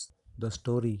The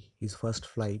story, His First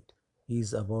Flight,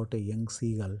 is about a young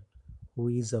seagull who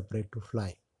is afraid to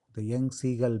fly. The young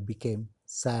seagull became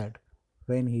sad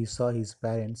when he saw his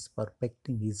parents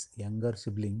perfecting his younger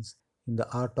siblings in the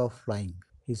art of flying.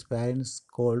 His parents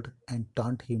scold and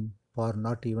taunt him for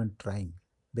not even trying.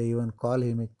 They even call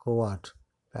him a coward.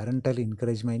 Parental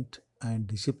encouragement and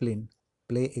discipline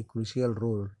play a crucial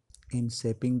role in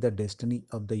shaping the destiny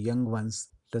of the young ones.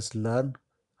 Let us learn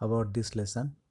about this lesson.